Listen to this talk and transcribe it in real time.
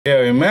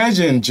Yeah,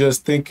 imagine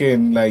just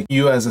thinking like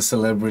you as a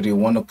celebrity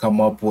want to come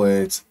up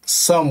with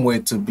some way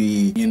to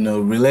be,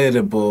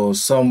 relatable,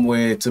 some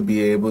way to be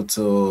able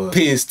to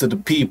appease to the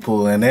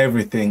people and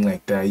everything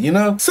like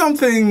that.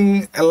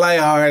 Something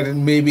lighthearted,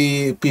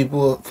 maybe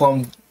people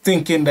from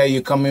thinking that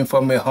you're coming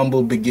from a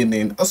humble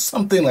beginning or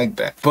something like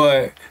that.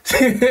 But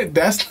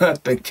that's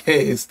not the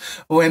case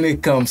when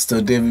it comes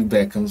to David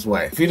Beckham's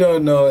wife. If you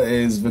don't know,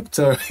 is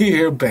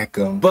Victoria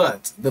Beckham.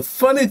 But the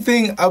funny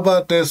thing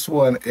about this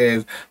one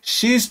is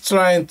she's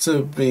trying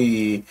to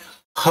be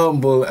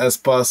humble as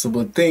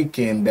possible,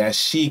 thinking that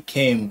she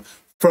came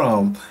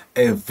from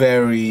a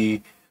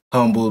very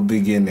humble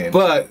beginning.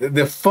 But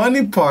the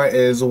funny part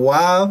is,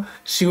 while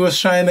she was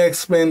trying to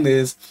explain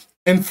this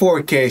in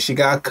 4K, she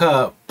got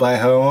caught by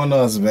her own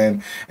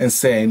husband and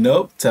saying,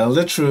 nope, tell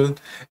the truth.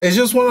 It's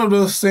just one of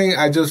those things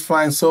I just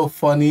find so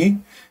funny.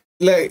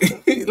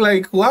 Like,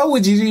 like, why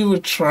would you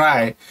even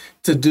try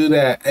to do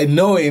that and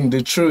knowing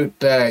the truth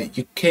that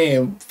you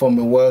came from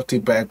a wealthy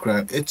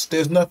background?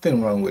 There's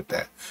nothing wrong with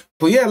that.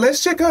 But yeah,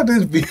 let's check out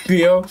this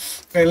video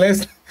and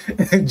let's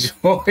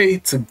enjoy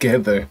it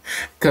together,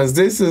 because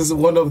this is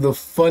one of the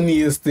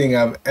funniest thing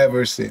I've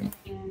ever seen.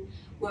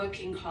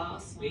 Working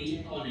class.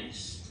 Be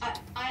honest.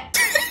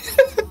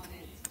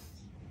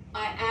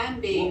 I am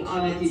being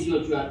honest. What time did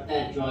your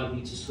dad drive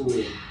you to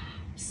school?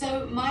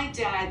 So my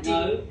dad.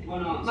 No,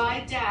 one answer. My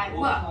dad.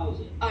 What car was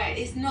it? Alright,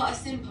 it's not a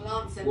simple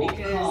answer What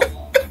because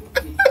car?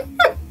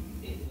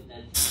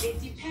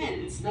 it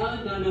depends. No.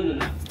 In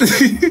the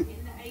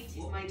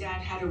 80s, my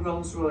dad had a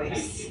Rolls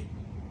Royce.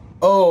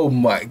 Oh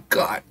my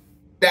God!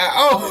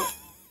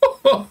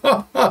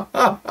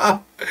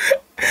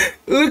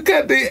 Look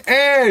at the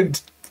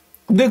end.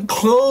 The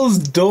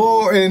closed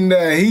door, and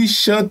he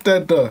shut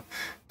that door.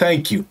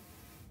 Thank you.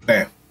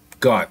 Bam.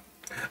 Gone.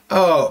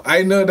 Oh,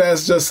 I know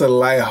that's just a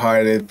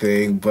lighthearted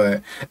thing,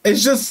 but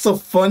it's just the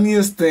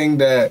funniest thing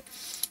that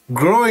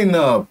growing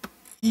up,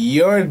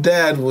 your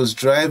dad was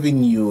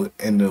driving you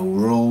in a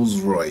Rolls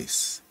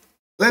Royce.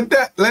 Let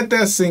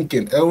that sink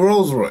in. A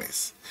Rolls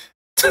Royce.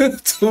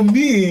 To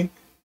me,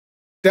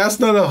 that's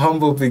not a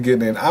humble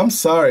beginning. I'm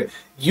sorry.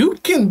 You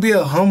can be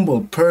a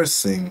humble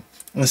person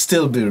and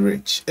still be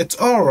rich. It's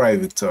all right,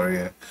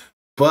 Victoria,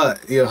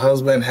 but your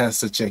husband has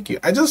to check you.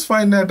 I just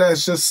find that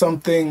that's just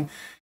something,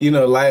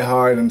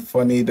 lighthearted and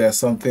funny. That's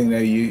something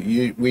that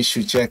we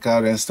should check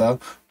out and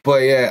stuff.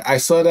 But yeah, I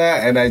saw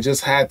that and I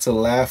just had to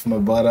laugh my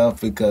butt off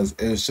because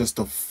it was just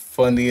the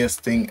funniest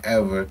thing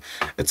ever.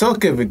 It's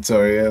okay,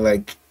 Victoria.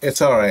 Like,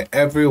 it's all right.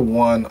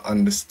 Everyone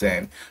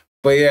understand.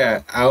 But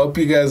yeah, I hope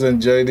you guys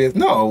enjoyed it.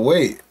 No,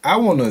 wait. I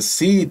want to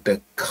see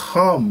the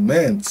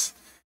comments.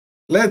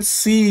 Let's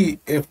see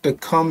if the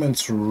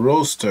comments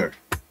roast her.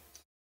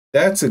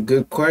 That's a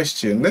good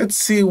question. Let's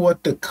see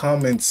what the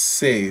comments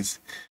says.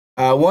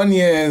 One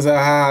year is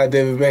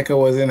David Beckham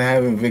wasn't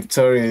having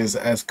Victoria's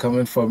as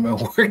coming from a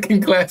working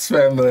class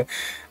family.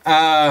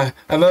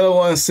 Another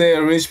one said,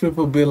 rich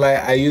people be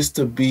like, I used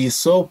to be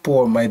so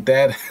poor. My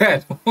dad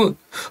had one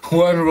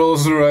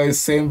Rolls Royce,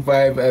 same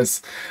vibe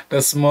as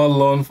the small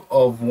loan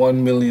of $1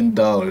 million.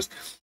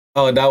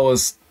 Oh, that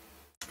was,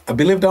 I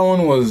believe that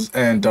one was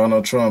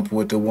Donald Trump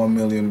with the 1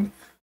 million.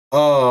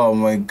 Oh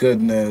my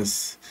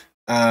goodness.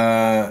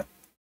 That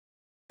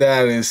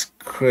is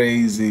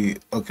crazy.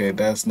 Okay,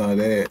 that's not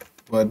it.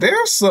 But there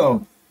were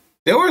some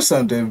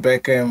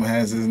Beckham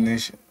has his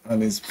niche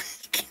on his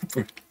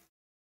keeper.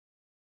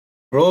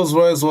 Rolls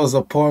Royce was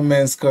a poor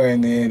man's car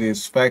in the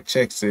 80s. Fact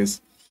checks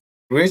this.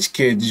 Rich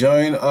kid,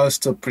 join us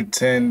to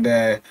pretend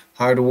that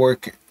hard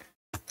work.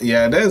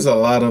 Yeah, there's a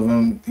lot of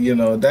them.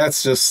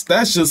 That's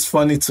just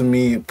funny to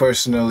me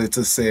personally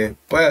to say.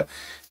 But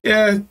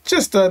yeah,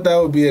 just thought that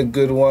would be a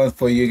good one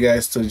for you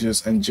guys to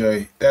just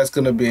enjoy. That's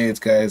gonna be it,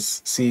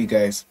 guys. See you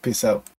guys. Peace out.